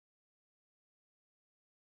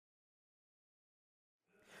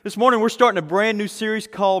This morning we're starting a brand new series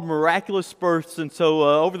called Miraculous Births, and so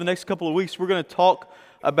over the next couple of weeks we're going to talk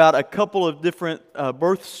about a couple of different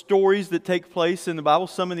birth stories that take place in the Bible,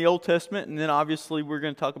 some in the Old Testament, and then obviously we're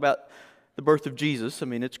going to talk about the birth of Jesus. I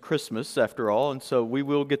mean, it's Christmas after all, and so we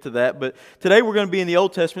will get to that. But today we're going to be in the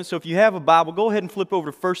Old Testament, so if you have a Bible, go ahead and flip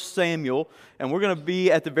over to 1 Samuel, and we're going to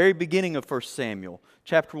be at the very beginning of 1 Samuel,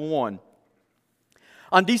 chapter 1.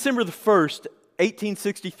 On December the 1st,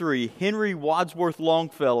 1863, Henry Wadsworth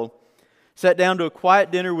Longfellow sat down to a quiet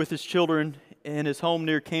dinner with his children in his home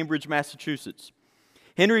near Cambridge, Massachusetts.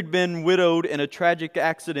 Henry had been widowed in a tragic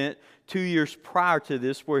accident 2 years prior to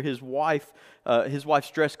this, where his wife's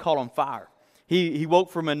dress caught on fire. He woke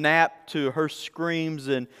from a nap to her screams,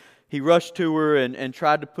 and he rushed to her and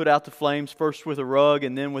tried to put out the flames, first with a rug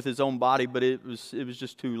and then with his own body, but it was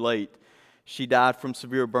just too late. She died from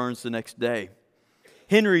severe burns the next day.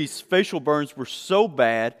 Henry's facial burns were so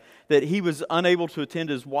bad that he was unable to attend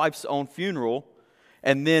his wife's own funeral,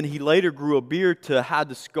 and then he later grew a beard to hide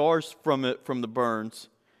the scars from the burns.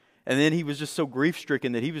 And then he was just so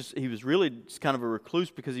grief-stricken that he was really just kind of a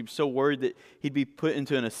recluse because he was so worried that he'd be put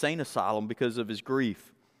into an insane asylum because of his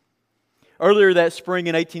grief. Earlier that spring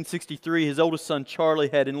in 1863, his oldest son Charlie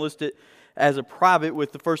had enlisted as a private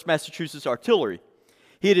with the 1st Massachusetts Artillery.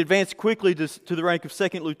 He had advanced quickly to the rank of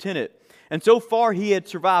second lieutenant. And so far he had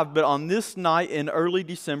survived, but on this night in early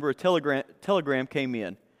December, a telegram came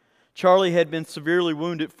in. Charlie had been severely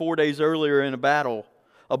wounded 4 days earlier in a battle.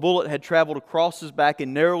 A bullet had traveled across his back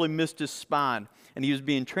and narrowly missed his spine, and he was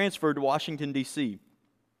being transferred to Washington, D.C.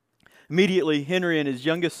 Immediately, Henry and his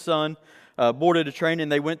youngest son boarded a train, and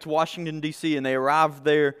they went to Washington, D.C., and they arrived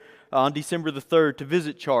there on December the 3rd to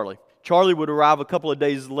visit Charlie. Charlie would arrive a couple of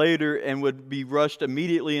days later and would be rushed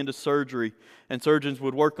immediately into surgery, and surgeons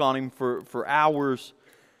would work on him for hours,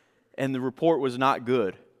 and the report was not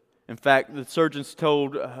good. In fact, the surgeons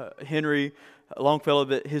told Henry Longfellow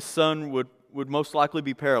that his son would most likely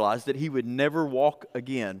be paralyzed, that he would never walk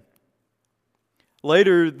again.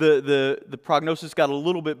 Later, the prognosis got a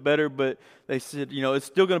little bit better, but they said, it's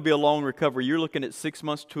still going to be a long recovery. You're looking at 6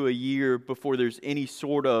 months to a year before there's any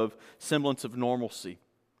sort of semblance of normalcy.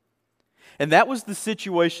 And that was the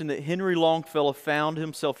situation that Henry Longfellow found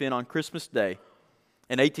himself in on Christmas Day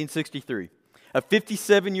in 1863. A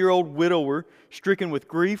 57-year-old widower stricken with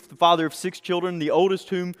grief, the father of 6 children, the oldest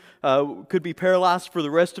whom could be paralyzed for the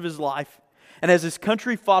rest of his life. And as his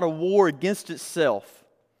country fought a war against itself,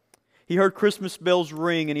 he heard Christmas bells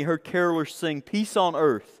ring and he heard carolers sing, "Peace on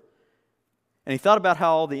earth." And he thought about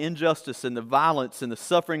how all the injustice and the violence and the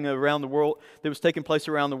suffering around the world that was taking place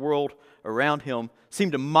around the world around him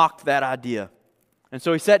seemed to mock that idea. And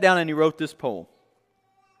so he sat down and he wrote this poem.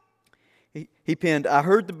 He penned, "I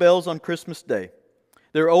heard the bells on Christmas Day,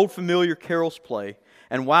 their old familiar carols play,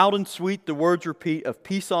 and wild and sweet the words repeat of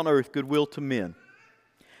peace on earth, goodwill to men.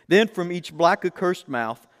 Then from each black accursed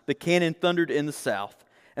mouth the cannon thundered in the south,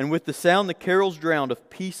 and with the sound the carols drowned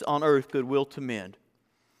of peace on earth, goodwill to men.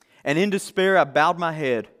 And in despair I bowed my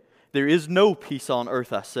head. There is no peace on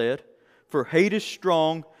earth, I said, for hate is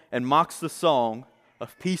strong and mocks the song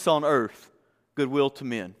of peace on earth, goodwill to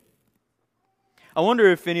men." I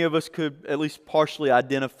wonder if any of us could at least partially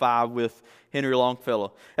identify with Henry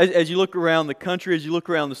Longfellow. As you look around the country, as you look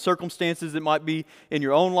around the circumstances that might be in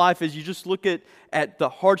your own life, as you just look at the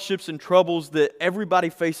hardships and troubles that everybody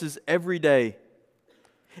faces every day,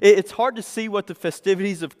 it's hard to see what the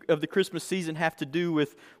festivities of the Christmas season have to do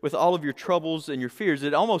with all of your troubles and your fears.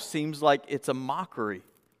 It almost seems like it's a mockery.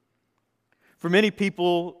 For many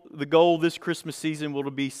people, the goal this Christmas season will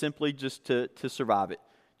be simply just to survive it,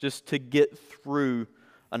 just to get through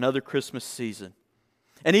another Christmas season.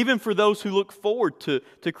 And even for those who look forward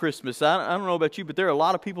to Christmas, I don't know about you, but there are a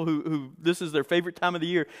lot of people who this is their favorite time of the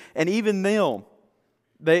year. And even them,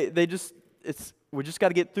 we just got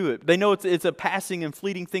to get through it. They know it's a passing and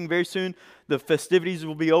fleeting thing. Very soon, the festivities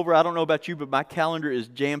will be over. I don't know about you, but my calendar is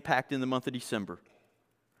jam-packed in the month of December.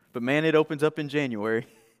 But man, it opens up in January.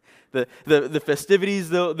 The festivities,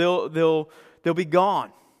 they'll be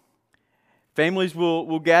gone. Families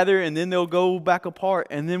will gather, and then they'll go back apart,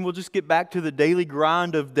 and then we'll just get back to the daily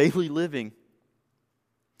grind of daily living.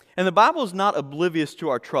 And the Bible is not oblivious to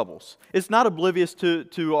our troubles. It's not oblivious to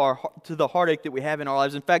the heartache that we have in our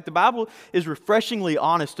lives. In fact, the Bible is refreshingly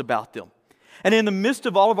honest about them. And in the midst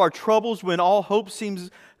of all of our troubles, when all hope seems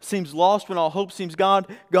lost, when all hope seems gone,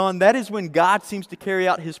 that is when God seems to carry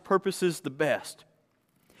out His purposes the best.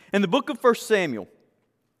 In the book of 1 Samuel,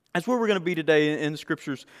 that's where we're going to be today in the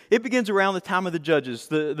Scriptures. It begins around the time of the Judges.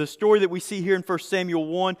 The story that we see here in 1 Samuel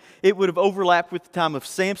 1, it would have overlapped with the time of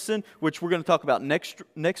Samson, which we're going to talk about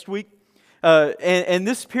next week. And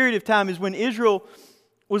this period of time is when Israel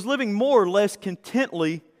was living more or less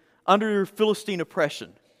contently under Philistine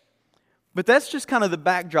oppression. But that's just kind of the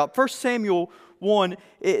backdrop. 1 Samuel 1,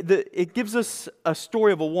 it gives us a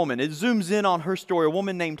story of a woman. It zooms in on her story, a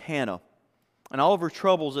woman named Hannah, and all of her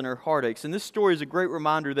troubles and her heartaches. And this story is a great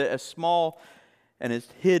reminder that as small and as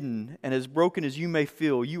hidden and as broken as you may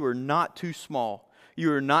feel, you are not too small.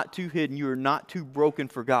 You are not too hidden. You are not too broken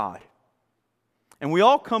for God. And we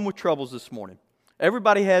all come with troubles this morning.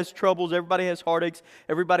 Everybody has troubles. Everybody has heartaches.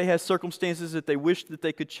 Everybody has circumstances that they wish that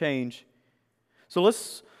they could change. So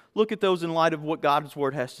let's look at those in light of what God's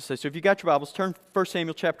Word has to say. So if you got your Bibles, turn 1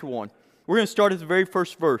 Samuel chapter 1. We're going to start at the very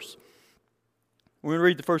first verse. We're going to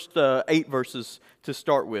read the first 8 verses to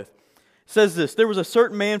start with. It says this: There was a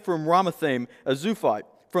certain man from Ramathaim, a Zuphite,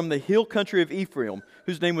 from the hill country of Ephraim,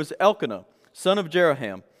 whose name was Elkanah, son of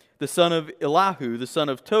Jeraham, the son of Elihu, the son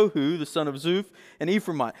of Tohu, the son of Zuph, and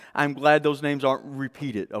Ephraimite. I'm glad those names aren't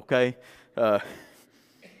repeated, okay?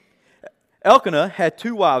 Elkanah had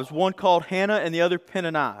 2 wives, one called Hannah and the other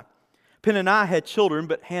Peninnah. Peninnah had children,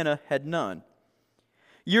 but Hannah had none.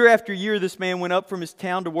 Year after year, this man went up from his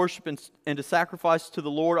town to worship and to sacrifice to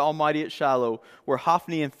the Lord Almighty at Shiloh, where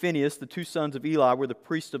Hophni and Phinehas, the 2 sons of Eli, were the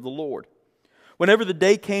priests of the Lord. Whenever the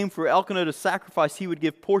day came for Elkanah to sacrifice, he would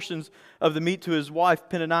give portions of the meat to his wife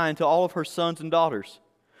Peninnah and to all of her sons and daughters.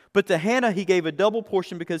 But to Hannah he gave a double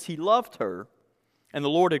portion because he loved her, and the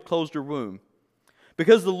Lord had closed her womb.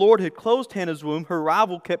 Because the Lord had closed Hannah's womb, her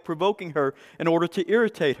rival kept provoking her in order to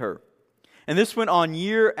irritate her. And this went on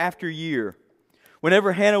year after year.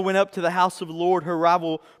 Whenever Hannah went up to the house of the Lord, her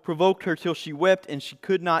rival provoked her till she wept and she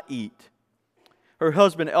could not eat. Her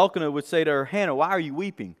husband Elkanah would say to her, Hannah, why are you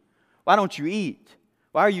weeping? Why don't you eat?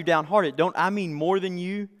 Why are you downhearted? Don't I mean more to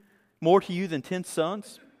you than 10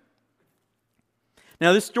 sons?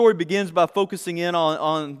 Now this story begins by focusing in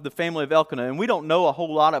on the family of Elkanah. And we don't know a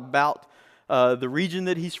whole lot about the region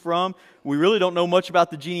that he's from. We really don't know much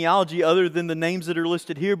about the genealogy other than the names that are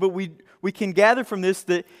listed here. But we can gather from this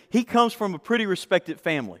that he comes from a pretty respected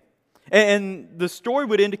family. And the story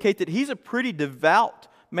would indicate that he's a pretty devout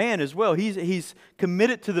man as well. He's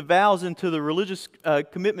committed to the vows and to the religious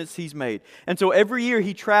commitments he's made. And so every year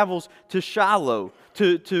he travels to Shiloh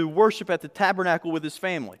to worship at the tabernacle with his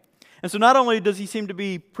family. And so not only does he seem to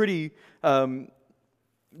be pretty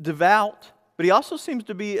devout, but he also seems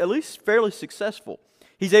to be at least fairly successful.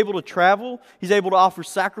 He's able to travel. He's able to offer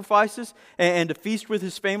sacrifices and to feast with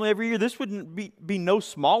his family every year. This wouldn't be no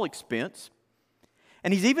small expense.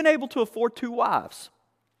 And he's even able to afford 2 wives.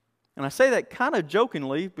 And I say that kind of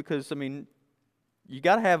jokingly because, I mean, you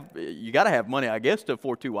got to have money, I guess, to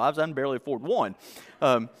afford 2 wives. I can barely afford 1.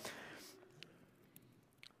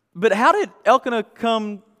 But how did Elkanah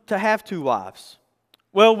come to have 2 wives?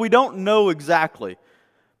 Well, we don't know exactly.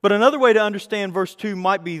 But another way to understand verse 2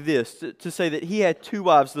 might be this, to say that he had 2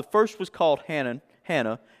 wives. The first was called Hannah,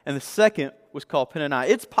 and the second was called Peninnah.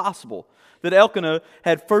 It's possible that Elkanah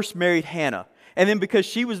had first married Hannah. And then because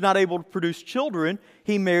she was not able to produce children,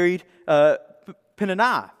 he married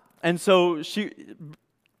Peninnah. And so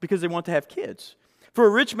because they want to have kids. For a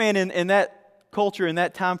rich man in that culture, in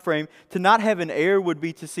that time frame, to not have an heir would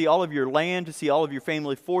be to see all of your land, to see all of your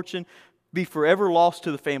family fortune be forever lost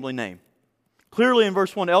to the family name. Clearly in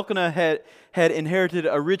verse 1, Elkanah had inherited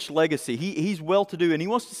a rich legacy. He's well-to-do, and he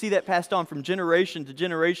wants to see that passed on from generation to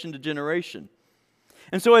generation to generation.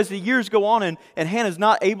 And so as the years go on and Hannah's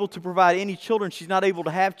not able to provide any children, she's not able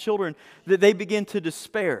to have children, that they begin to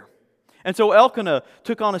despair. And so Elkanah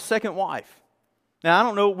took on a second wife.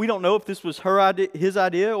 Now, we don't know if this was his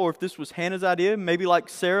idea or if this was Hannah's idea. Maybe like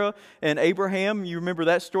Sarah and Abraham. You remember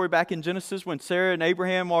that story back in Genesis when Sarah and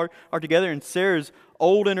Abraham are together and Sarah's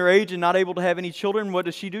old in her age and not able to have any children. What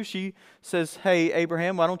does she do? She says, hey,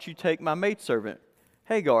 Abraham, why don't you take my maidservant,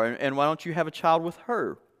 Hagar, and why don't you have a child with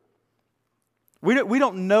her? We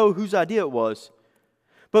don't know whose idea it was.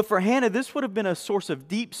 But for Hannah, this would have been a source of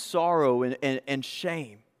deep sorrow and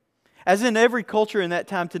shame. As in every culture in that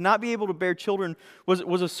time, to not be able to bear children was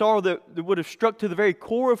a sorrow that would have struck to the very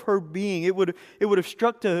core of her being. It would have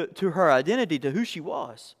struck to her identity, to who she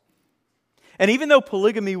was. And even though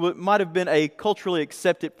polygamy might have been a culturally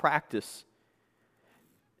accepted practice,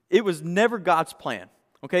 it was never God's plan.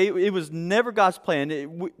 Okay, it was never God's plan.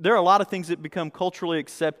 There are a lot of things that become culturally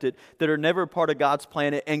accepted that are never a part of God's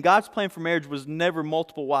plan. And God's plan for marriage was never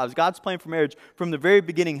multiple wives. God's plan for marriage from the very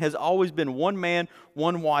beginning has always been one man,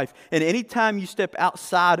 one wife. And anytime you step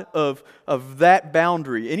outside of that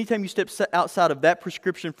boundary, anytime you step outside of that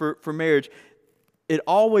prescription for marriage, it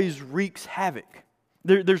always wreaks havoc.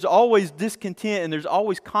 There's always discontent and there's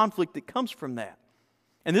always conflict that comes from that.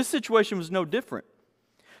 And this situation was no different.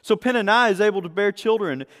 So Peninnah is able to bear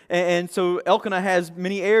children, and so Elkanah has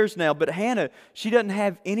many heirs now, but Hannah, she doesn't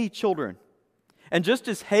have any children. And just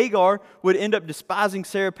as Hagar would end up despising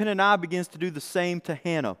Sarah, Peninnah begins to do the same to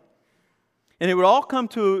Hannah. And it would all come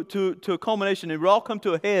to a culmination. It would all come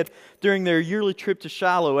to a head during their yearly trip to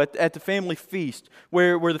Shiloh at the family feast,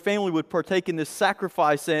 where the family would partake in this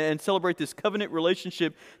sacrifice and celebrate this covenant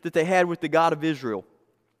relationship that they had with the God of Israel.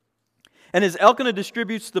 And as Elkanah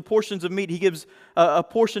distributes the portions of meat, he gives a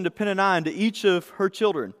portion to Peninnah and to each of her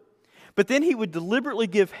children. But then he would deliberately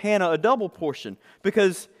give Hannah a double portion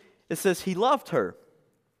because it says he loved her.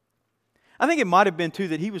 I think it might have been, too,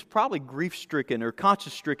 that he was probably grief-stricken or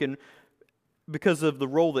conscience-stricken because of the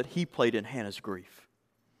role that he played in Hannah's grief.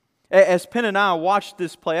 As Peninnah watched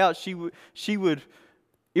this play out, she would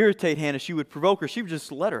irritate Hannah. She would provoke her. She would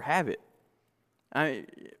just let her have it. I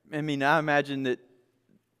imagine that,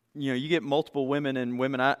 you get multiple women, and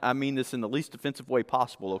women, I mean this in the least offensive way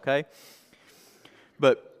possible, okay?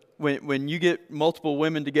 But when you get multiple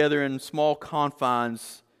women together in small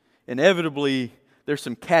confines, inevitably there's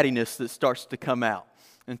some cattiness that starts to come out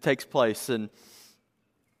and takes place. And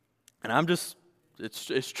I'm just,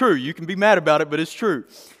 it's true. You can be mad about it, but it's true.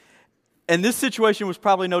 And this situation was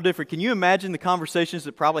probably no different. Can you imagine the conversations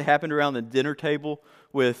that probably happened around the dinner table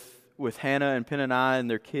with Hannah and Peninnah and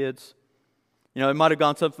their kids? It might have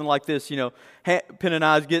gone something like this.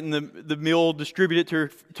 Peninnah is getting the meal distributed to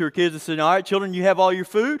her kids and saying, "All right, children, you have all your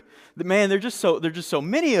food." Man, there's just so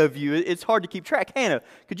many of you. It's hard to keep track. Hannah,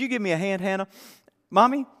 could you give me a hand, Hannah?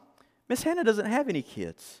 Mommy, Miss Hannah doesn't have any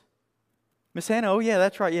kids. Miss Hannah, oh yeah,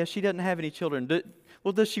 that's right. Yeah, she doesn't have any children.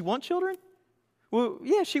 Does she want children? Well,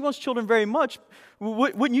 yeah, she wants children very much.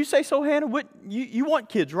 Wouldn't you say so, Hannah? You want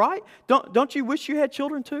kids, right? Don't you wish you had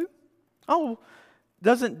children too? Oh.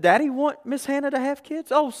 Doesn't Daddy want Miss Hannah to have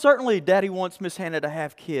kids? Oh, certainly Daddy wants Miss Hannah to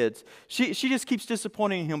have kids. She just keeps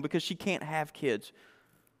disappointing him because she can't have kids.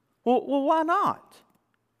 Well, why not?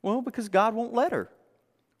 Well, because God won't let her.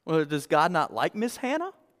 Well, does God not like Miss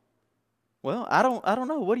Hannah? Well, I don't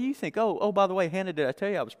know. What do you think? Oh, by the way, Hannah, did I tell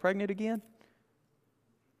you I was pregnant again?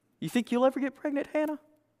 You think you'll ever get pregnant, Hannah?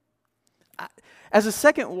 As a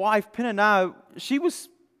second wife, Peninnah, she was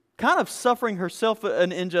kind of suffering herself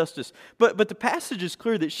an injustice. But the passage is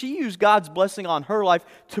clear that she used God's blessing on her life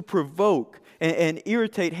to provoke and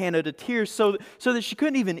irritate Hannah to tears so that she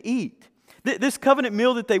couldn't even eat. This covenant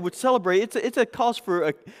meal that they would celebrate, it's a cause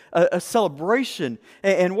for a celebration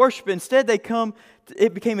and worship. Instead,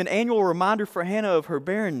 it became an annual reminder for Hannah of her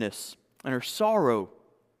barrenness and her sorrow.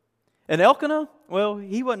 And Elkanah, well,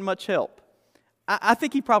 he wasn't much help. I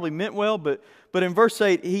think he probably meant well, but in verse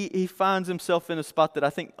 8, he finds himself in a spot that I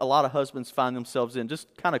think a lot of husbands find themselves in,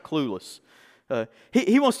 just kind of clueless.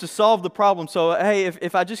 He wants to solve the problem. So, hey,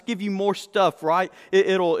 if I just give you more stuff, right,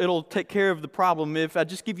 it'll take care of the problem. If I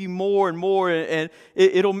just give you more and more, and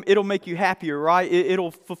it'll make you happier, right?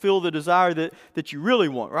 It'll fulfill the desire that you really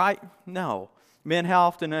want, right? No. Men, how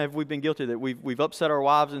often have we been guilty that we've upset our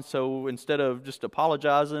wives, and so instead of just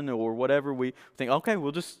apologizing or whatever, we think, okay,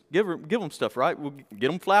 we'll just give them stuff, right? We'll give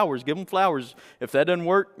them flowers. If that doesn't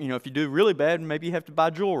work, if you do really bad, maybe you have to buy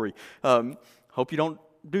jewelry. Hope you don't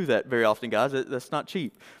do that very often, guys. That's not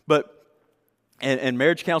cheap. But and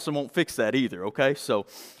marriage counseling won't fix that either. Okay, so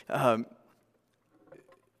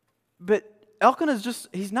but Elkanah's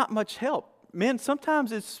he's not much help. Men,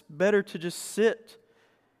 sometimes it's better to just sit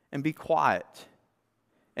and be quiet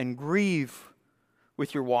and grieve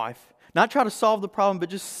with your wife. Not try to solve the problem, but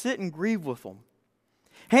just sit and grieve with them.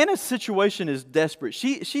 Hannah's situation is desperate.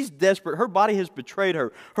 She's desperate. Her body has betrayed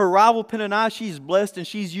her. Her rival Peninnah, she's blessed, and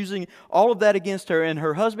she's using all of that against her. And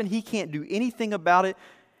her husband, he can't do anything about it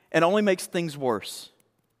and only makes things worse.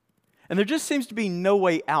 And there just seems to be no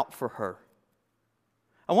way out for her.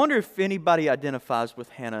 I wonder if anybody identifies with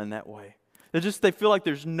Hannah in that way. They feel like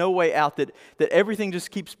there's no way out, that everything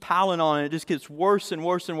just keeps piling on, and it just gets worse and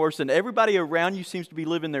worse and worse, and everybody around you seems to be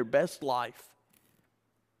living their best life.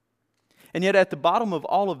 And yet at the bottom of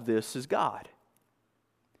all of this is God.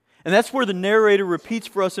 And that's where the narrator repeats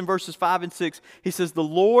for us in verses 5 and 6. He says, "The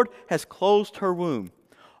Lord has closed her womb."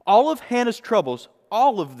 All of Hannah's troubles,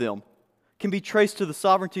 all of them, can be traced to the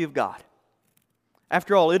sovereignty of God.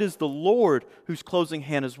 After all, it is the Lord who's closing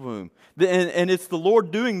Hannah's womb. And it's the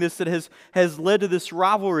Lord doing this that has led to this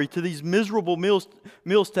rivalry, to these miserable meals,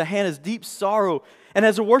 to Hannah's deep sorrow. And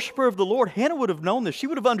as a worshiper of the Lord, Hannah would have known this. She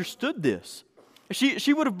would have understood this.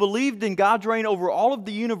 She would have believed in God's reign over all of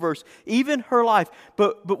the universe, even her life.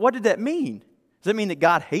 But what did that mean? Does that mean that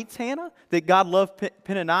God hates Hannah? That God loved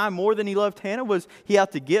Peninnah more than He loved Hannah? Was He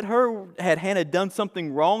out to get her? Had Hannah done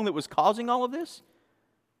something wrong that was causing all of this?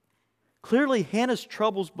 Clearly, Hannah's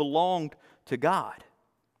troubles belonged to God.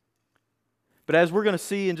 But as we're going to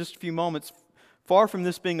see in just a few moments, far from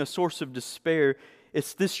this being a source of despair,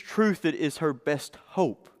 it's this truth that is her best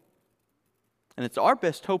hope. And it's our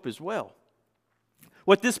best hope as well.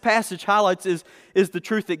 What this passage highlights is the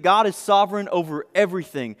truth that God is sovereign over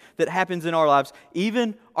everything that happens in our lives,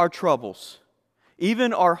 even our troubles,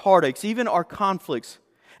 even our heartaches, even our conflicts.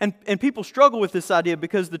 And people struggle with this idea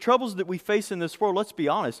because the troubles that we face in this world, let's be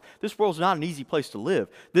honest, this world's not an easy place to live.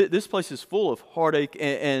 This place is full of heartache,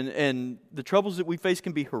 and the troubles that we face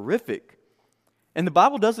can be horrific. And the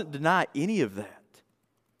Bible doesn't deny any of that.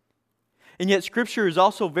 And yet Scripture is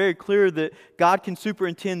also very clear that God can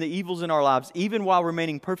superintend the evils in our lives even while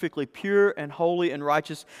remaining perfectly pure and holy and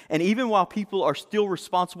righteous, and even while people are still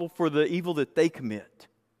responsible for the evil that they commit.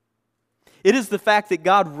 It is the fact that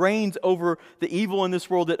God reigns over the evil in this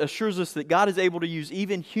world that assures us that God is able to use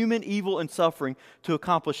even human evil and suffering to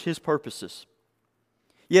accomplish His purposes.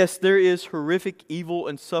 Yes, there is horrific evil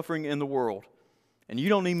and suffering in the world, and you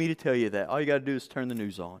don't need me to tell you that. All you got to do is turn the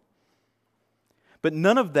news on. But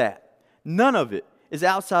none of it is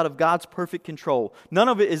outside of God's perfect control. None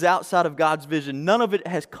of it is outside of God's vision. None of it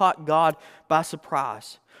has caught God by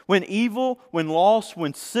surprise. When evil, when loss,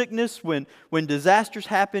 when sickness, when disasters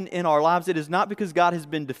happen in our lives, it is not because God has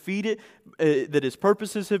been defeated, that His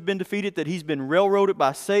purposes have been defeated, that He's been railroaded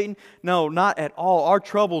by Satan. No, not at all. Our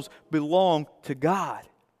troubles belong to God.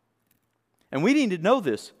 And we need to know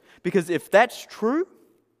this, because if that's true,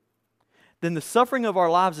 then the suffering of our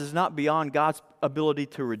lives is not beyond God's ability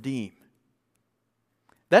to redeem.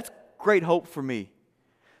 That's great hope for me.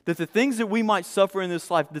 That the things that we might suffer in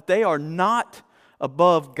this life, that they are not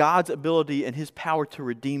above God's ability and His power to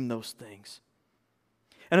redeem those things.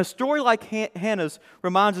 And a story like Hannah's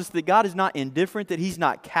reminds us that God is not indifferent, that He's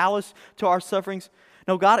not callous to our sufferings.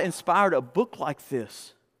 No, God inspired a book like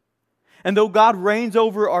this. And though God reigns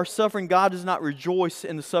over our suffering, God does not rejoice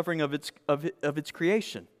in the suffering of its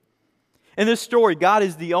creation. In this story, God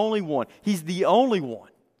is the only one. He's the only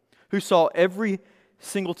one who saw every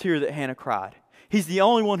single tear that Hannah cried. He's the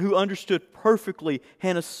only one who understood perfectly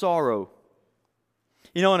Hannah's sorrow.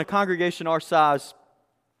 You know, in a congregation our size,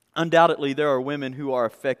 undoubtedly there are women who are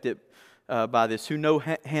affected by this, who know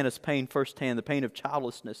Hannah's pain firsthand, the pain of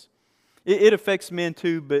childlessness. It affects men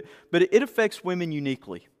too, but it affects women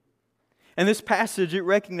uniquely. And this passage, it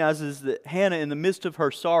recognizes that Hannah, in the midst of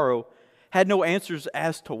her sorrow, had no answers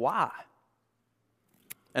as to why.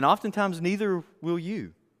 And oftentimes neither will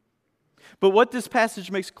you. But what this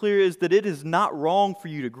passage makes clear is that it is not wrong for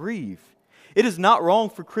you to grieve. It is not wrong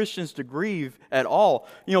for Christians to grieve at all.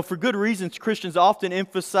 You know, for good reasons, Christians often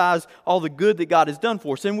emphasize all the good that God has done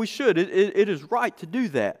for us, and we should. It is right to do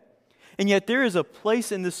that. And yet there is a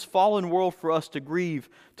place in this fallen world for us to grieve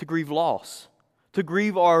loss, to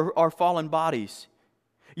grieve our fallen bodies.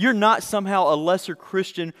 You're not somehow a lesser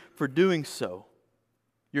Christian for doing so.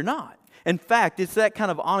 You're not. In fact, it's that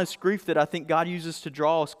kind of honest grief that I think God uses to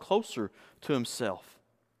draw us closer to Himself.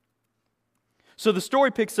 So the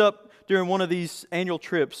story picks up during one of these annual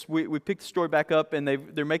trips. We pick the story back up, and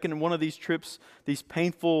they're making one of these trips, these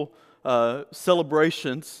painful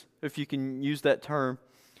celebrations, if you can use that term.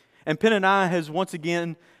 And Peninnah has once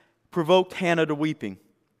again provoked Hannah to weeping.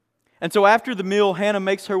 And so after the meal, Hannah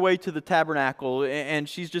makes her way to the tabernacle, and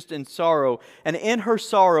she's just in sorrow. And in her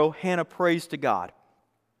sorrow, Hannah prays to God.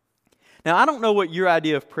 Now, I don't know what your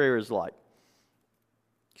idea of prayer is like.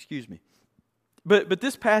 Excuse me. But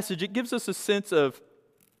this passage, it gives us a sense of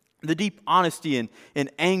the deep honesty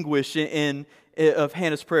and anguish of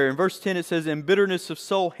Hannah's prayer. In verse 10 it says, "In bitterness of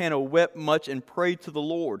soul Hannah wept much and prayed to the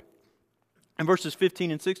Lord." In verses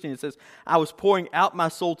 15 and 16 it says, "I was pouring out my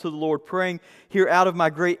soul to the Lord, praying here out of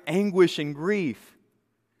my great anguish and grief."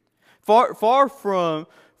 Far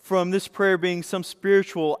from this prayer being some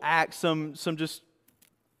spiritual act, some just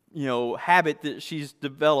habit that she's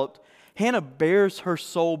developed, Hannah bears her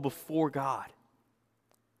soul before God.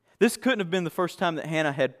 This couldn't have been the first time that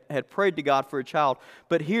Hannah had prayed to God for a child,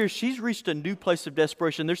 but here she's reached a new place of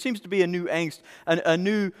desperation. There seems to be a new angst, a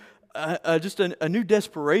new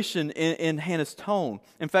desperation in Hannah's tone.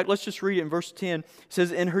 In fact, let's just read it in verse 10. It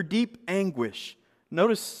says, "In her deep anguish,"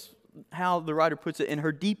 notice how the writer puts it, "in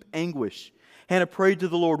her deep anguish, Hannah prayed to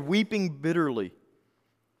the Lord, weeping bitterly.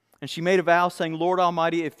 And she made a vow, saying, 'Lord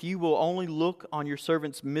Almighty, if you will only look on your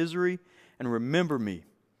servant's misery and remember me,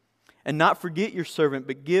 and not forget your servant,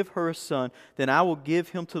 but give her a son, then I will give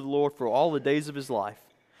him to the Lord for all the days of his life,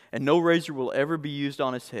 and no razor will ever be used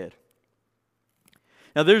on his head.'"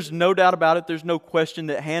 Now there's no doubt about it, there's no question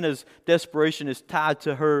that Hannah's desperation is tied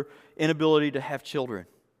to her inability to have children.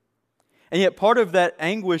 And yet part of that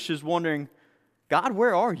anguish is wondering, God,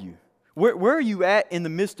 where are you? Where are you at in the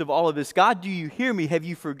midst of all of this? God, do you hear me? Have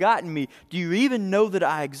you forgotten me? Do you even know that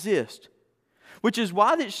I exist? Which is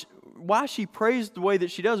why she prays the way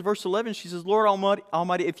that she does. Verse 11, she says, Lord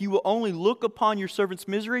Almighty, if you will only look upon your servant's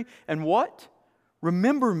misery and what?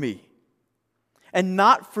 Remember me and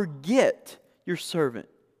not forget your servant.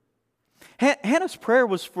 Hannah's prayer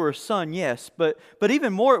was for a son, yes, but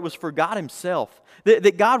even more it was for God Himself.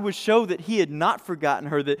 That God would show that He had not forgotten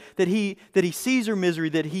her, that He sees her misery,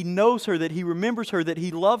 that He knows her, that He remembers her, that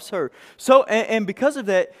He loves her. So, and because of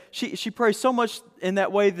that, she prays so much in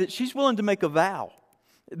that way that she's willing to make a vow.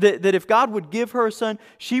 That if God would give her a son,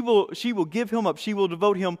 she will give him up. She will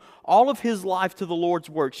devote him all of his life to the Lord's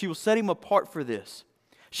work. She will set him apart for this.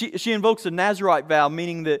 She invokes a Nazirite vow,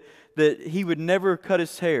 meaning that he would never cut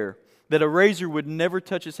his hair, that a razor would never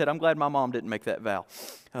touch his head. I'm glad my mom didn't make that vow.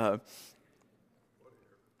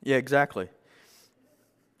 Yeah, exactly.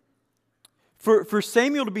 For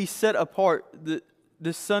Samuel to be set apart,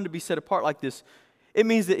 this son to be set apart like this, it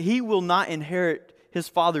means that he will not inherit his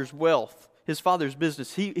father's wealth, his father's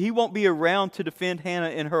business. He won't be around to defend Hannah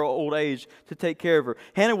in her old age, to take care of her.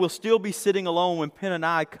 Hannah will still be sitting alone when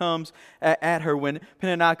Peninnah comes at her, when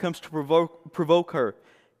Peninnah comes to provoke her.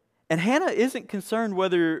 And Hannah isn't concerned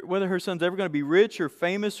whether her son's ever going to be rich or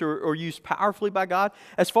famous or used powerfully by God.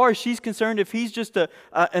 As far as she's concerned, if he's just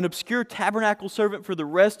an obscure tabernacle servant for the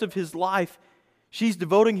rest of his life, she's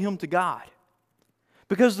devoting him to God.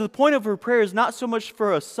 Because the point of her prayer is not so much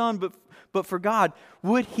for a son, but for God.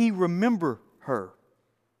 Would He remember her?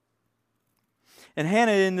 And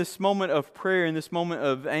Hannah, in this moment of prayer, in this moment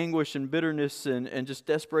of anguish and bitterness and just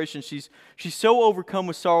desperation, she's so overcome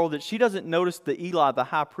with sorrow that she doesn't notice that Eli, the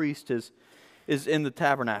high priest, is in the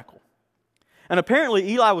tabernacle. And apparently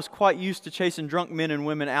Eli was quite used to chasing drunk men and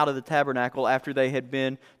women out of the tabernacle after they had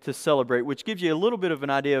been to celebrate, which gives you a little bit of an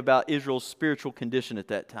idea about Israel's spiritual condition at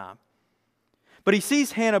that time. But he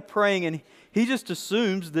sees Hannah praying, and he just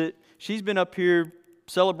assumes that she's been up here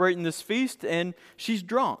celebrating this feast and she's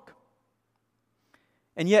drunk.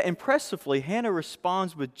 And yet, impressively, Hannah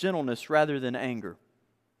responds with gentleness rather than anger.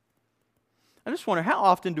 I just wonder, how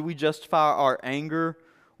often do we justify our anger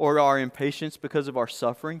or our impatience because of our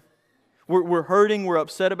suffering? We're hurting, we're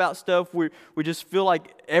upset about stuff, we just feel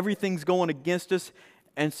like everything's going against us,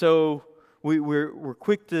 and so we're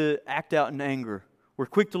quick to act out in anger. We're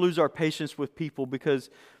quick to lose our patience with people because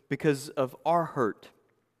of our hurt.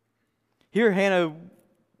 Here, Hannah,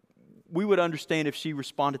 we would understand if she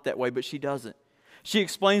responded that way, but she doesn't. She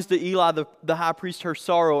explains to Eli, the high priest, her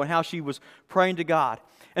sorrow and how she was praying to God.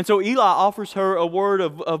 And so Eli offers her a word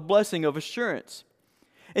of blessing, of assurance.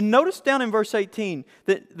 And notice down in verse 18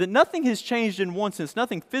 that nothing has changed in one sense.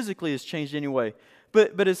 Nothing physically has changed anyway.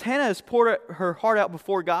 But as Hannah has poured her heart out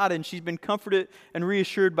before God and she's been comforted and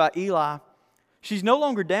reassured by Eli, she's no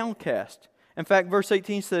longer downcast. In fact, verse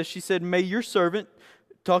 18 says, she said, may your servant,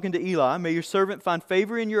 talking to Eli, may your servant find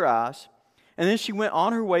favor in your eyes. And then she went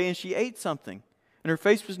on her way and she ate something. And her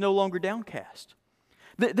face was no longer downcast.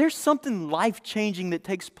 There's something life-changing that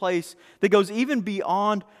takes place that goes even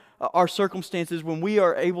beyond our circumstances when we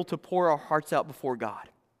are able to pour our hearts out before God.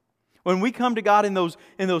 When we come to God in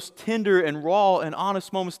those tender and raw and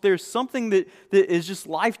honest moments, there's something that is just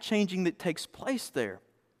life-changing that takes place there.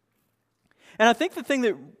 And I think the thing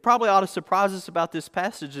that probably ought to surprise us about this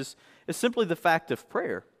passage is simply the fact of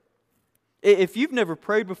prayer. If you've never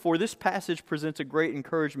prayed before, this passage presents a great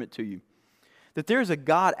encouragement to you. That there's a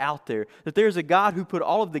God out there. That there's a God who put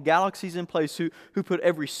all of the galaxies in place, who put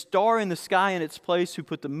every star in the sky in its place, who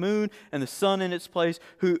put the moon and the sun in its place,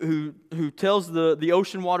 who tells the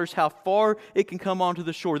ocean waters how far it can come onto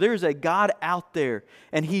the shore. There is a God out there,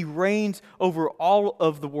 and He reigns over all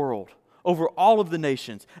of the world, over all of the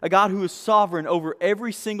nations. A God who is sovereign over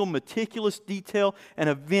every single meticulous detail and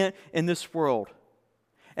event in this world.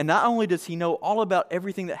 And not only does He know all about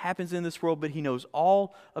everything that happens in this world, but He knows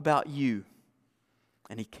all about you.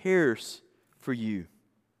 And He cares for you.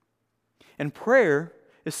 And prayer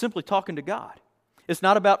is simply talking to God. It's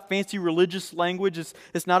not about fancy religious language.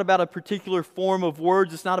 It's not about a particular form of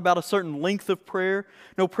words. It's not about a certain length of prayer.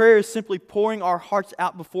 No, prayer is simply pouring our hearts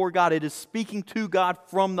out before God. It is speaking to God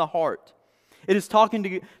from the heart. It is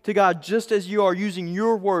talking to God just as you are, using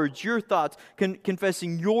your words, your thoughts,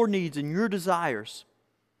 confessing your needs and your desires.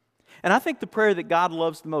 And I think the prayer that God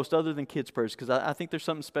loves the most, other than kids' prayers, because I think there's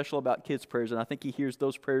something special about kids' prayers, and I think He hears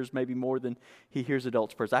those prayers maybe more than He hears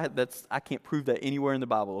adults' prayers. I can't prove that anywhere in the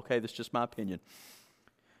Bible, okay? That's just my opinion.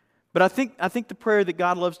 But I think the prayer that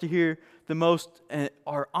God loves to hear the most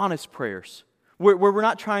are honest prayers, where we're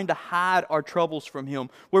not trying to hide our troubles from Him,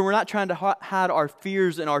 where we're not trying to hide our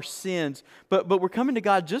fears and our sins, but we're coming to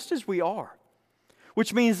God just as we are.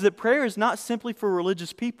 which means that prayer is not simply for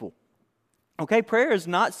religious people. Okay, prayer is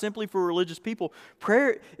not simply for religious people.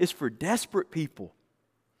 Prayer is for desperate people.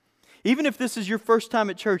 Even if this is your first time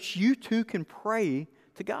at church, you too can pray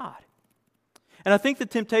to God. And I think the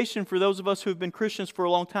temptation for those of us who have been Christians for a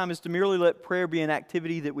long time is to merely let prayer be an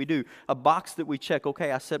activity that we do, a box that we check.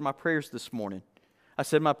 Okay, I said my prayers this morning. I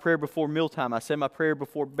said my prayer before mealtime. I said my prayer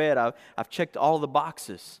before bed. I've checked all the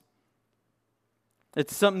boxes.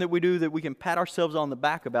 It's something that we do that we can pat ourselves on the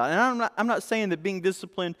back about. And I'm not saying that being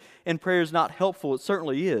disciplined in prayer is not helpful. It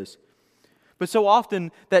certainly is. But so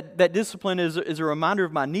often that discipline is a reminder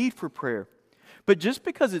of my need for prayer. But just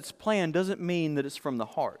because it's planned doesn't mean that it's from the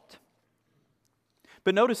heart.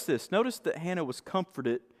 But notice this. Notice that Hannah was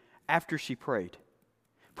comforted after she prayed.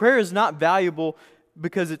 Prayer is not valuable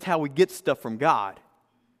because it's how we get stuff from God.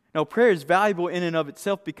 No, prayer is valuable in and of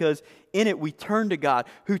itself because in it we turn to God,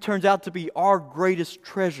 who turns out to be our greatest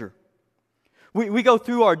treasure. We go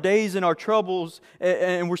through our days and our troubles,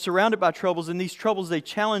 and we're surrounded by troubles, and these troubles, they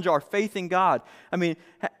challenge our faith in God. I mean,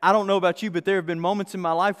 I don't know about you, but there have been moments in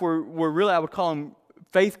my life where really I would call them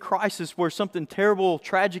faith crisis, where something terrible,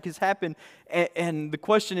 tragic has happened, and the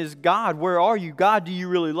question is, God, where are you? God, do you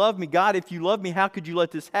really love me? God, if you love me, how could you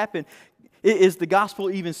let this happen? Is the gospel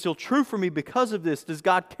even still true for me because of this? Does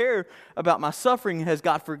God care about my suffering? Has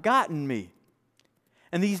God forgotten me?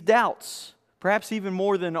 And these doubts, perhaps even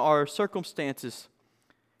more than our circumstances,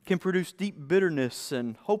 can produce deep bitterness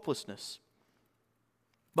and hopelessness.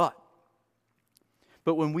 But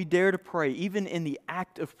when we dare to pray, even in the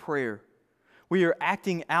act of prayer, we are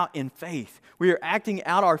acting out in faith. We are acting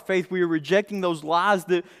out our faith. We are rejecting those lies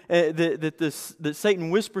that Satan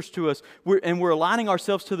whispers to us. We're aligning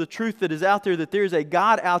ourselves to the truth that is out there, that there is a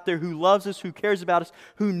God out there who loves us, who cares about us,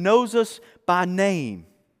 who knows us by name.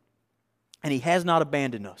 And He has not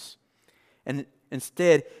abandoned us. And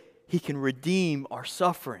instead, He can redeem our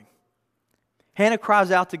suffering. Hannah cries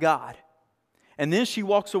out to God. And then she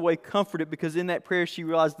walks away comforted because in that prayer she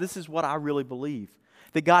realized, this is what I really believe.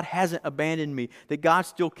 That God hasn't abandoned me. That God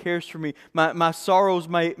still cares for me. My sorrows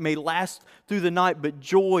may last through the night, but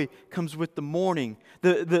joy comes with the morning.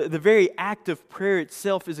 The very act of prayer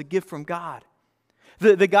itself is a gift from God.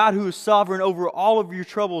 The God who is sovereign over all of your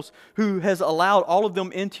troubles, who has allowed all of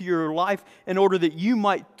them into your life in order that you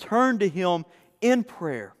might turn to Him in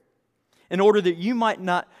prayer. In order that you might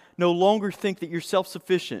no longer think that you're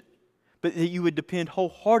self-sufficient, but that you would depend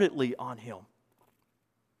wholeheartedly on Him.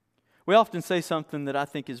 We often say something that I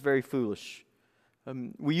think is very foolish.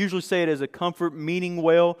 We usually say it as a comfort, meaning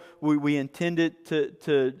well. We intend it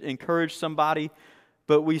to encourage somebody,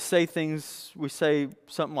 but we say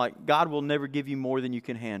something like, God will never give you more than you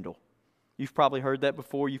can handle. You've probably heard that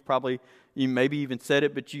before. You maybe even said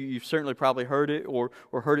it, but you've certainly probably heard it or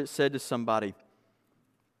heard it said to somebody.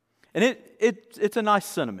 And it's a nice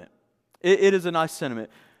sentiment. It is a nice sentiment.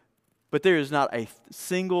 But there is not a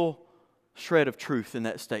single shred of truth in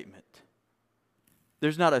that statement.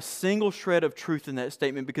 There's not a single shred of truth in that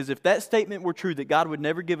statement, because if that statement were true, that God would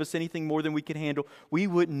never give us anything more than we can handle, we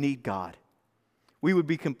wouldn't need God. We would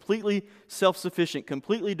be completely self-sufficient,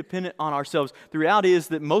 completely dependent on ourselves. The reality is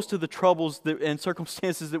that most of the troubles and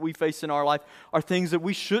circumstances that we face in our life are things that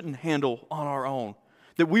we shouldn't handle on our own,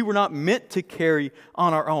 that we were not meant to carry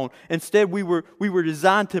on our own. Instead, we were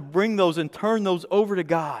designed to bring those and turn those over to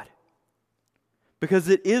God, because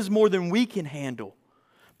it is more than we can handle.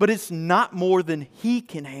 But it's not more than He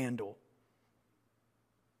can handle.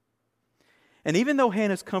 And even though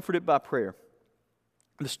Hannah's comforted by prayer,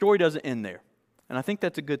 the story doesn't end there. And I think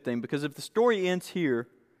that's a good thing, because if the story ends here,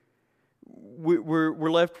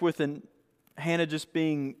 we're left with Hannah just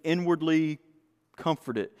being inwardly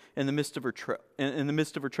comforted in the midst of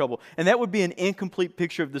her trouble. And that would be an incomplete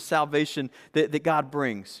picture of the salvation that God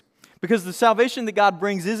brings. Because the salvation that God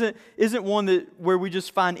brings isn't one where we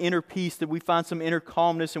just find inner peace, that we find some inner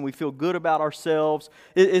calmness and we feel good about ourselves.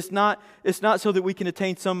 It's not so that we can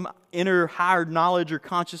attain some inner higher knowledge or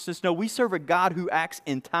consciousness. No, we serve a God who acts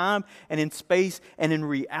in time and in space and in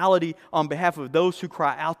reality on behalf of those who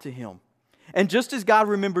cry out to Him. And just as God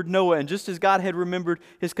remembered Noah, and just as God had remembered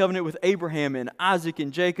His covenant with Abraham and Isaac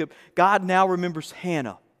and Jacob, God now remembers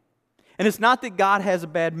Hannah. And it's not that God has a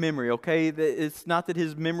bad memory, okay? It's not that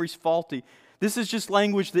His memory's faulty. This is just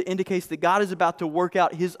language that indicates that God is about to work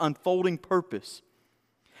out His unfolding purpose.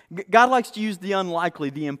 God likes to use the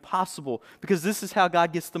unlikely, the impossible, because this is how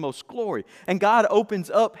God gets the most glory. And God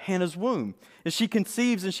opens up Hannah's womb, and she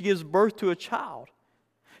conceives and she gives birth to a child.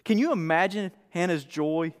 Can you imagine Hannah's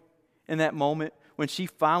joy in that moment when she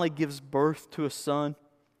finally gives birth to a son?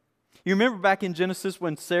 You remember back in Genesis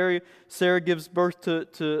when Sarah gives birth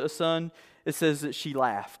to a son, it says that she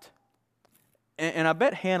laughed. And I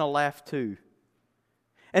bet Hannah laughed too.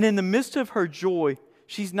 And in the midst of her joy,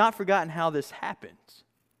 she's not forgotten how this happens.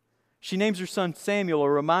 She names her son Samuel, a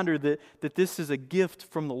reminder that this is a gift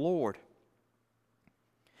from the Lord.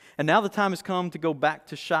 And now the time has come to go back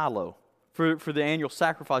to Shiloh for the annual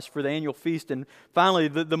sacrifice, for the annual feast. And finally,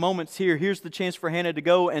 the moment's here. Here's the chance for Hannah to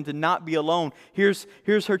go and to not be alone. Here's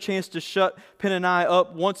her chance to shut Peninnah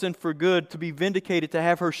up once and for good, to be vindicated, to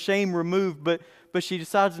have her shame removed. But she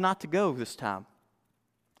decides not to go this time.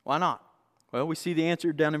 Why not? Well, we see the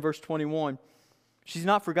answer down in verse 21. She's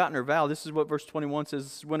not forgotten her vow. This is what verse 21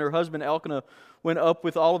 says. When her husband Elkanah went up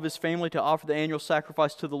with all of his family to offer the annual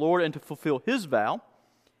sacrifice to the Lord and to fulfill his vow,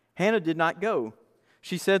 Hannah did not go.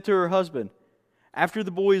 She said to her husband, "After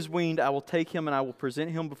the boy is weaned, I will take him and I will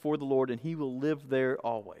present him before the Lord, and he will live there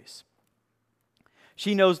always."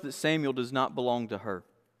 She knows that Samuel does not belong to her.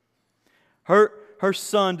 Her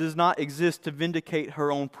son does not exist to vindicate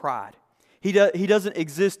her own pride. He doesn't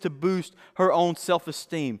exist to boost her own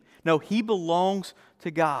self-esteem. No, he belongs to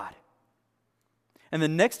God. And the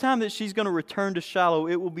next time that she's going to return to Shiloh,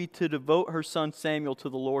 it will be to devote her son Samuel to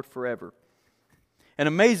the Lord forever. And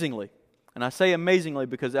amazingly, and I say amazingly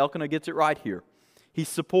because Elkanah gets it right here, he's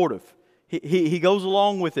supportive. He goes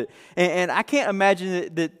along with it. And I can't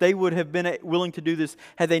imagine that they would have been willing to do this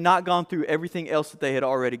had they not gone through everything else that they had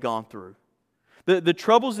already gone through. The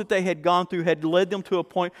troubles that they had gone through had led them to a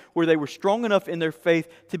point where they were strong enough in their faith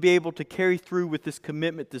to be able to carry through with this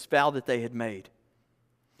commitment, this vow that they had made.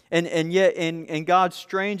 And yet, in God's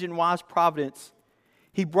strange and wise providence,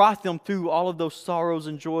 He brought them through all of those sorrows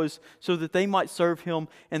and joys so that they might serve Him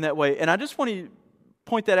in that way. And I just want to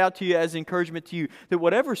point that out to you as encouragement to you, that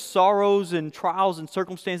whatever sorrows and trials and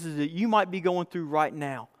circumstances that you might be going through right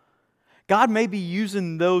now, God may be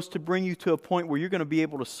using those to bring you to a point where you're going to be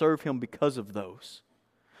able to serve Him because of those.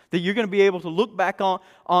 That you're going to be able to look back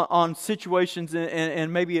on situations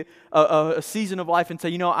and maybe a season of life and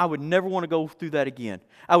say, I would never want to go through that again.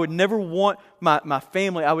 I would never want my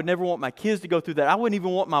family, I would never want my kids to go through that. I wouldn't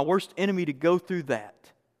even want my worst enemy to go through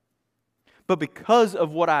that. But because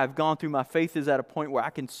of what I've gone through, my faith is at a point where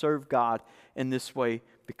I can serve God in this way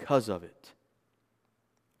because of it.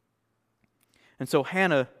 And so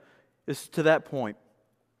Hannah is to that point.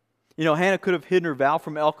 Hannah could have hidden her vow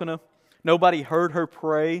from Elkanah. Nobody heard her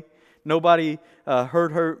pray. Nobody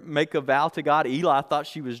heard her make a vow to God. Eli thought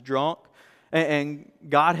she was drunk. And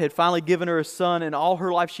God had finally given her a son, and all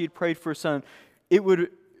her life she had prayed for a son.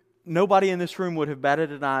 Nobody in this room would have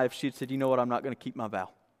batted an eye if she had said, "You know what, I'm not going to keep my vow.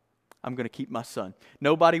 I'm going to keep my son."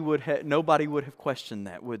 Nobody would have questioned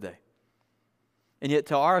that, would they? And yet,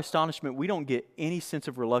 to our astonishment, we don't get any sense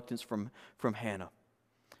of reluctance from Hannah.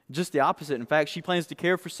 Just the opposite. In fact, she plans to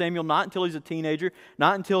care for Samuel not until he's a teenager,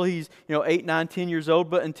 not until he's 8, 9, 10 years old,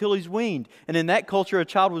 but until he's weaned. And in that culture, a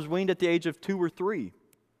child was weaned at the age of 2 or 3.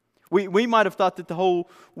 We might have thought that the whole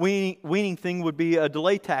weaning thing would be a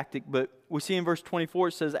delay tactic, but we see in verse 24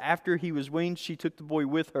 it says, "After he was weaned, she took the boy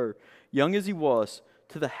with her, young as he was,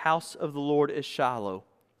 to the house of the Lord at Shiloh."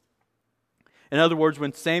 In other words,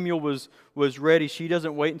 when Samuel was ready, she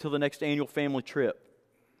doesn't wait until the next annual family trip.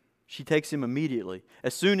 She takes him immediately.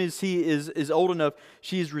 As soon as he is old enough,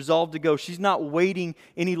 she is resolved to go. She's not waiting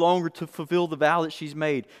any longer to fulfill the vow that she's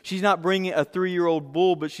made. She's not bringing a 3-year-old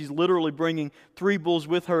bull, but she's literally bringing 3 bulls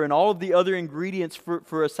with her and all of the other ingredients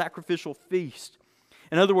for a sacrificial feast.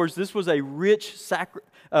 In other words, this was a rich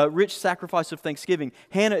sacrifice of thanksgiving.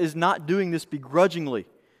 Hannah is not doing this begrudgingly.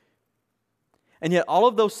 And yet all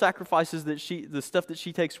of those sacrifices, the stuff that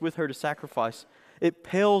she takes with her to sacrifice, it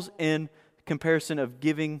pales in comparison of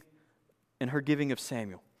giving and her giving of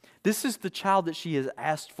Samuel. This is the child that she has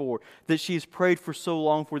asked for, that she has prayed for so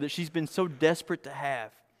long for, that she's been so desperate to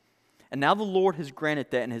have. And now the Lord has granted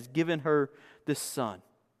that and has given her this son.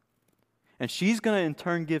 And she's going to in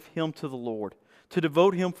turn give him to the Lord, to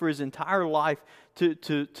devote him for his entire life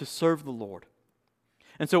to serve the Lord.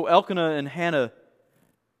 And so Elkanah and Hannah,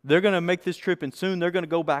 they're going to make this trip, and soon they're going to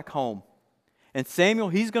go back home. And Samuel,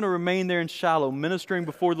 he's going to remain there in Shiloh, ministering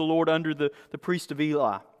before the Lord under the priest of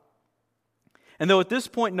Eli. And though at this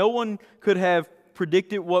point no one could have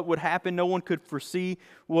predicted what would happen, no one could foresee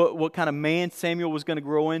what kind of man Samuel was going to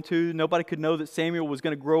grow into. Nobody could know that Samuel was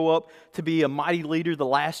going to grow up to be a mighty leader, the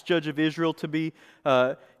last judge of Israel,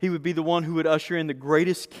 he would be the one who would usher in the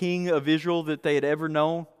greatest king of Israel that they had ever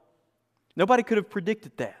known. Nobody could have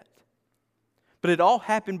predicted that. But it all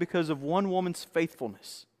happened because of one woman's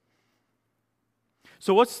faithfulness.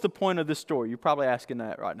 So what's the point of this story? You're probably asking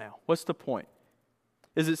that right now. What's the point?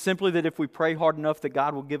 Is it simply that if we pray hard enough that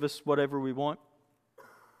God will give us whatever we want?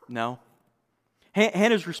 No.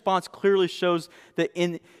 Hannah's response clearly shows that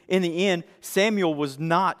in the end, Samuel was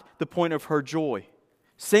not the point of her joy.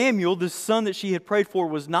 Samuel, the son that she had prayed for,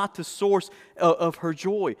 was not the source of her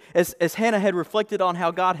joy. As Hannah had reflected on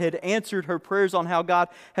how God had answered her prayers, on how God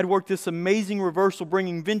had worked this amazing reversal,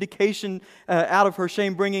 bringing vindication out of her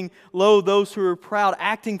shame, bringing low those who are proud,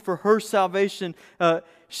 acting for her salvation,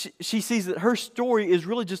 she sees that her story is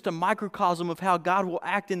really just a microcosm of how God will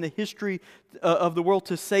act in the history of the world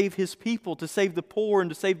to save His people, to save the poor and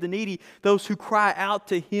to save the needy, those who cry out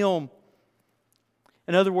to Him.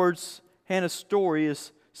 In other words, Hannah's story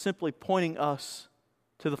is simply pointing us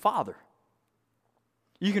to the Father.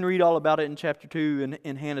 You can read all about it in chapter 2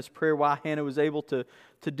 in Hannah's prayer, why Hannah was able to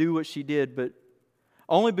do what she did, but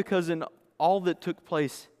only because in all that took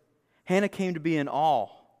place, Hannah came to be in awe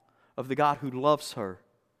of the God who loves her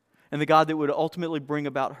and the God that would ultimately bring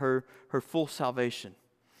about her full salvation.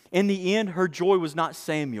 In the end, her joy was not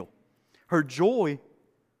Samuel. Her joy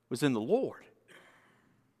was in the Lord.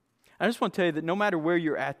 I just want to tell you that no matter where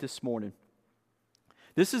you're at this morning,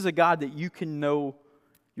 this is a God that you can know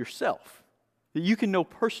yourself, that you can know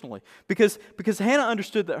personally. Because Hannah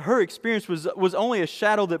understood that her experience was only a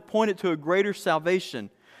shadow that pointed to a greater salvation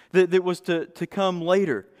that was to come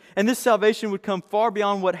later. And this salvation would come far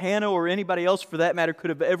beyond what Hannah or anybody else for that matter could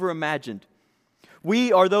have ever imagined.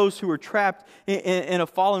 We are those who are trapped in a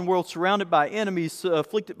fallen world, surrounded by enemies,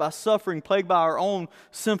 afflicted by suffering, plagued by our own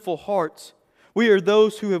sinful hearts. We are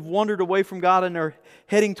those who have wandered away from God and are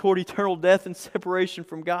heading toward eternal death and separation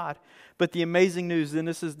from God. But the amazing news, and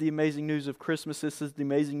this is the amazing news of Christmas, this is the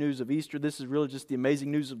amazing news of Easter, this is really just the amazing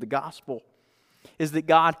news of the gospel, is that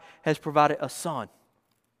God has provided a son.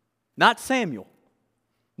 Not Samuel,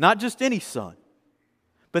 not just any son,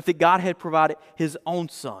 but that God had provided His own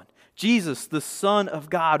Son. Jesus, the Son of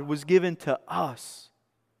God, was given to us.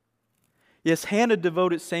 Yes, Hannah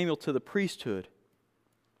devoted Samuel to the priesthood.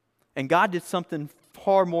 And God did something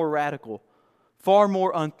far more radical, far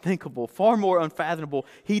more unthinkable, far more unfathomable.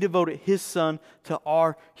 He devoted His Son to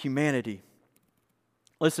our humanity.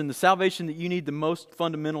 Listen, the salvation that you need the most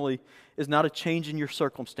fundamentally is not a change in your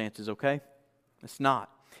circumstances, okay? It's not.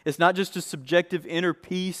 It's not just a subjective inner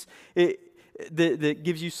peace that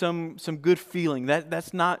gives you some good feeling.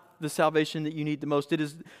 That's not the salvation that you need the most. It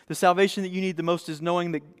is the salvation that you need the most is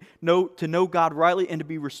to know God rightly and to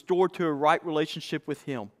be restored to a right relationship with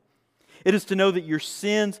Him. It is to know that your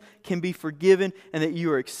sins can be forgiven and that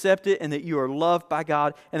you are accepted and that you are loved by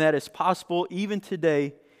God, and that is possible even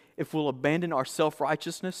today if we'll abandon our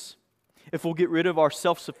self-righteousness, if we'll get rid of our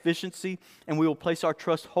self-sufficiency, and we will place our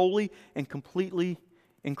trust wholly and completely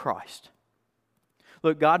in Christ.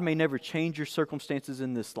 Look, God may never change your circumstances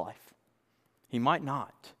in this life. He might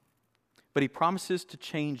not. But He promises to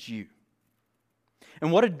change you.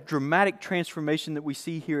 And what a dramatic transformation that we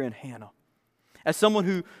see here in Hannah. As someone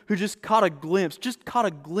who just caught a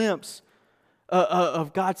glimpse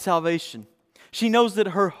of God's salvation. She knows that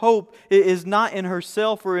her hope is not in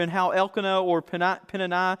herself or in how Elkanah or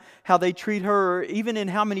Peninnah, how they treat her, or even in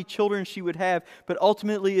how many children she would have, but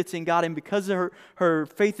ultimately it's in God. And because her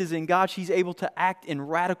faith is in God, she's able to act in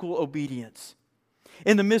radical obedience.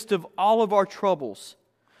 In the midst of all of our troubles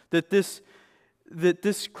that this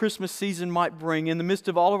Christmas season might bring, in the midst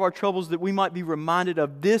of all of our troubles that we might be reminded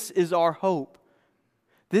of, this is our hope.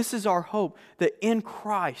 This is our hope, that in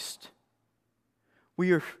Christ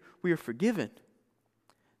we are forgiven.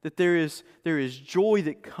 That there is joy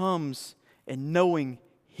that comes in knowing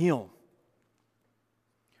Him.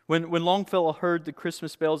 When Longfellow heard the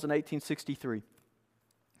Christmas bells in 1863,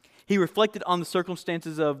 he reflected on the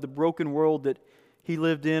circumstances of the broken world that he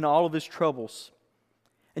lived in, all of his troubles.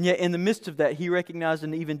 And yet in the midst of that, he recognized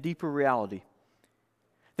an even deeper reality.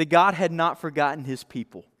 That God had not forgotten His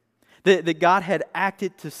people. That God had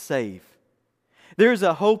acted to save. There is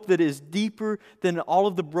a hope that is deeper than all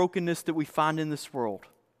of the brokenness that we find in this world.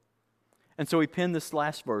 And so he penned this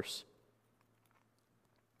last verse.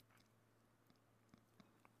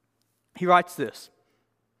 He writes this: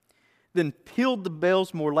 "Then pealed the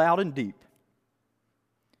bells more loud and deep.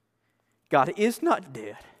 God is not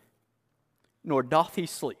dead, nor doth He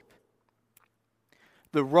sleep.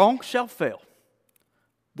 The wrong shall fail,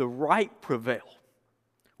 the right prevail,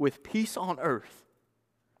 with peace on earth,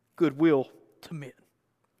 goodwill to men."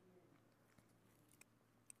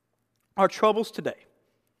 Our troubles today,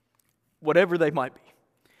 whatever they might be,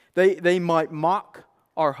 they might mock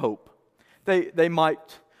our hope. They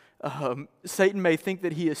might, Satan may think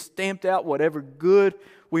that he has stamped out whatever good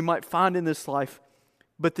we might find in this life,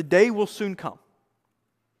 but the day will soon come.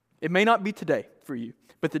 It may not be today for you,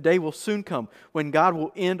 but the day will soon come when God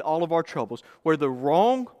will end all of our troubles, where the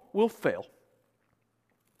wrong will fail,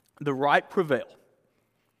 the right prevail,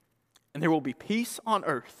 and there will be peace on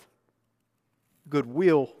earth,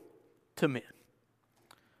 goodwill to men.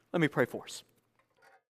 Let me pray for us.